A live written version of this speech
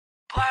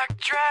Black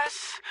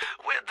dress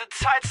with the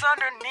tights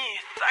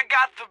underneath. I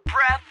got the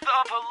breath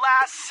of her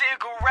last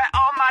cigarette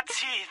on my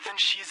teeth. And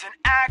she's an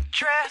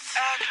actress,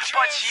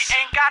 but she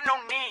ain't got no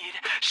need.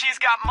 She's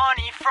got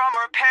money from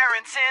her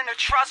parents in a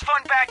trust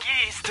fund back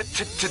east.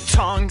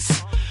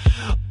 Tongues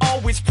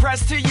always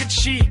pressed to your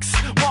cheeks,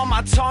 while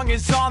my tongue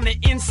is on the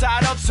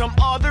inside of some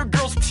other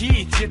girl's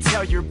teeth. You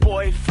tell your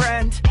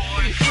boyfriend,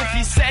 if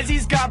he says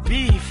he's got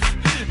beef,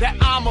 that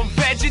I'm a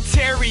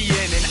vegetarian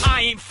and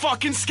I ain't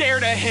fucking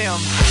scared of him.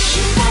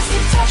 She wants to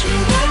touch me,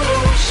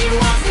 woo. She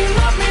wants to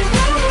love me,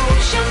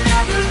 woo. She'll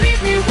never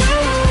leave me,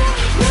 woo.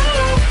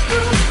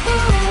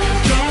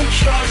 Don't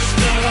trust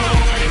her,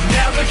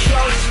 never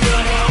trust her.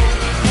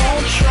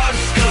 Won't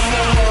trust her,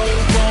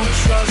 won't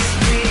trust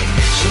me.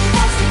 She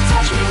wants to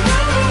touch me,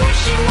 woo.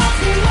 She wants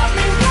to love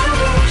me,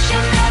 woo.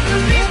 She'll never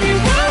leave me,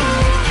 woo.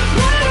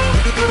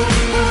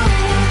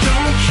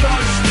 Don't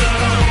trust her,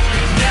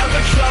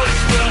 never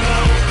trust her.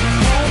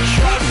 Won't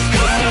trust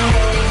her,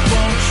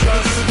 won't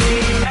trust me.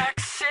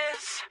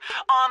 X's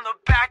on the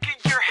back of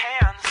your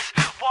hands.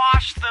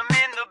 Wash them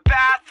in the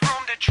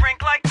bathroom to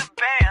drink like the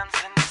bands.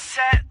 And the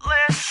set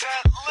list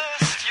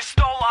you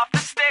stole off the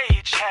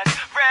stage has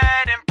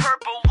red and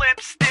purple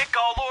lipstick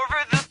all over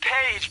the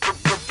page.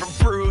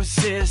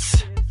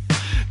 Bruises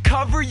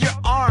cover your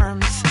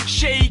arms,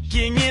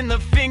 shaking in the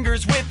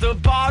fingers with a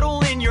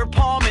bottle in your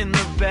palm. And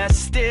the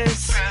best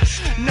is,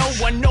 no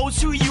one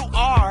knows who you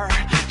are,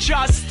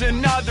 just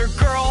another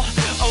girl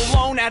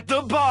alone at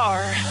the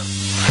bar.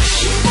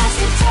 She wants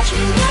to touch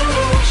me,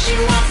 woo. She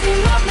wants to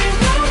love me,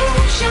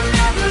 woo. She'll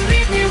never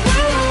leave me,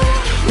 woo.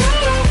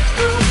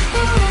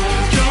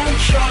 Don't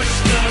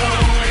trust her,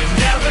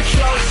 never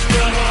trust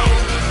her.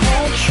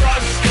 Won't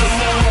trust her,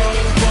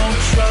 won't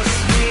trust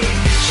me.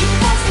 She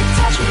wants to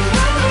touch me,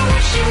 woo.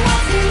 She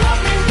wants to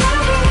love me,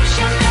 woo.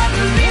 She'll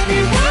never leave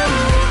me, woo.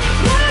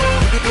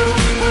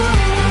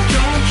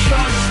 Don't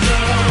trust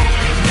her,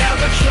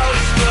 never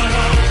trust her.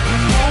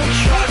 Won't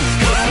trust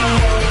her,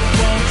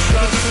 won't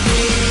trust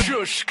me.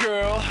 Shush,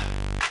 girl,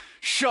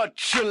 shut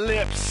your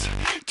lips.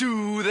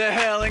 Do the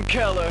Helen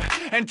Keller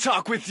and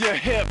talk with your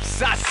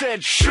hips. I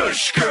said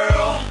shush,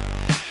 girl,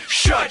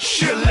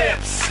 shut your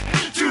lips.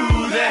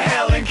 Do the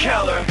Helen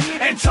Keller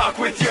and talk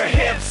with your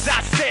hips.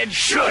 I said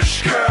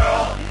shush,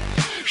 girl,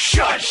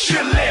 shut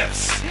your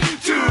lips.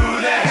 Do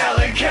the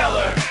Helen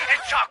Keller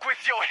and talk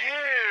with your hips.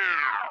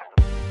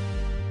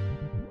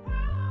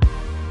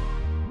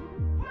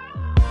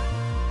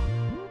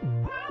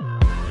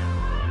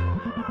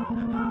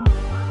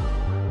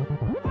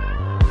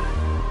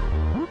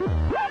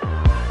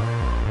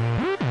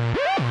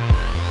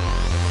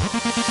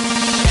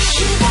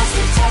 She wants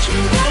to touch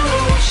me,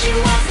 woo. She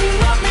wants to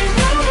love me,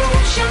 woo.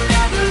 She'll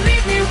never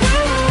leave me,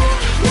 woo.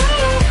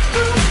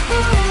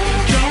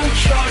 Don't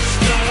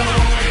trust her,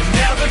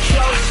 never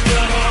trust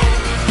her.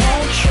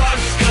 Won't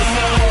trust her,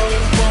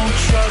 won't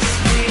trust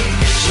me.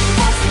 She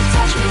wants to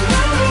touch me,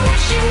 woo.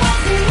 She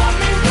wants to love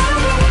me,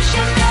 woo.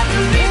 She'll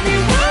never leave me,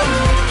 woo.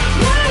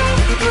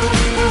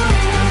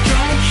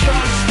 Don't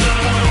trust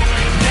her,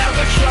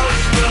 never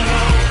trust her.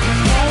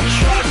 Won't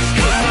trust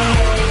her,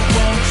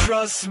 won't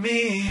trust me.